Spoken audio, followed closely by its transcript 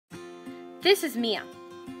This is Mia.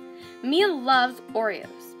 Mia loves Oreos,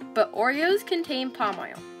 but Oreos contain palm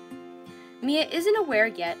oil. Mia isn't aware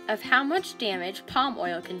yet of how much damage palm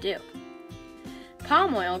oil can do.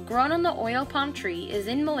 Palm oil grown on the oil palm tree is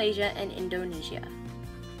in Malaysia and Indonesia.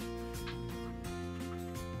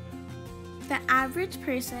 The average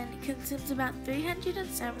person consumes about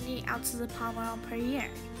 370 ounces of palm oil per year.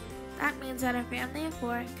 That means that a family of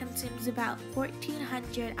 4 consumes about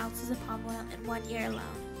 1,400 ounces of palm oil in 1 year alone.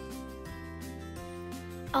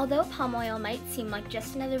 Although palm oil might seem like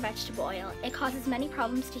just another vegetable oil, it causes many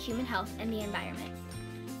problems to human health and the environment.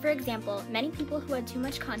 For example, many people who had too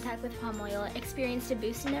much contact with palm oil experienced a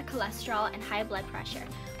boost in their cholesterol and high blood pressure,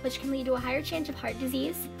 which can lead to a higher chance of heart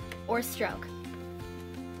disease or stroke.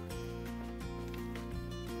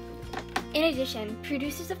 In addition,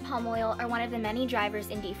 producers of palm oil are one of the many drivers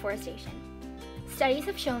in deforestation. Studies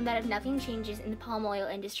have shown that if nothing changes in the palm oil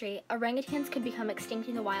industry, orangutans could become extinct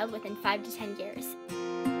in the wild within 5 to 10 years.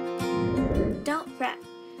 Don't fret.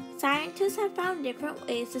 Scientists have found different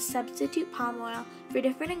ways to substitute palm oil for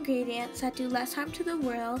different ingredients that do less harm to the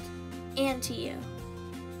world and to you.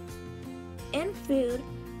 In food,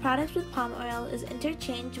 products with palm oil is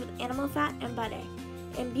interchanged with animal fat and butter.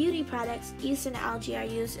 In beauty products, yeast and algae are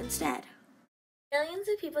used instead. Millions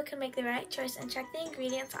of people can make the right choice and check the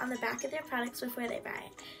ingredients on the back of their products before they buy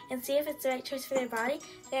it, and see if it's the right choice for their body,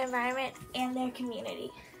 their environment, and their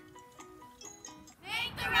community.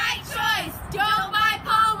 Make the right choice! Don't buy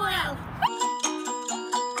palm oil!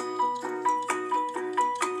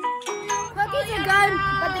 Cookies are good,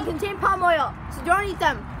 but they contain palm oil, so don't eat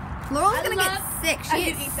them. Laurel's gonna get sick. She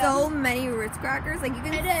ate so many Ritz crackers. Like you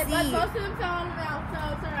can see. But most of them fell out of my mouth,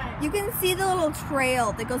 so it's alright. You can see the little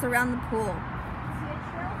trail that goes around the pool.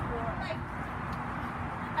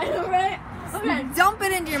 I know, right? Okay. Dump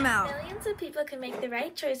it into your mouth. Millions of people can make the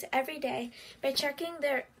right choice every day by checking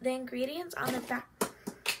the ingredients on the back.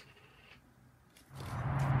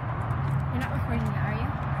 You're not recording now, are you?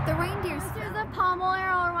 The reindeers. Producers of palm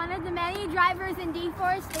oil are one of the many drivers in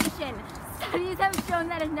deforestation. Studies have shown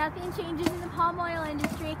that if nothing changes in the palm oil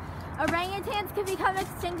industry, orangutans could become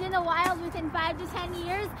extinct in the wild within 5 to 10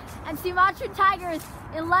 years, and Sumatran tigers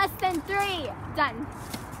in less than 3. Done.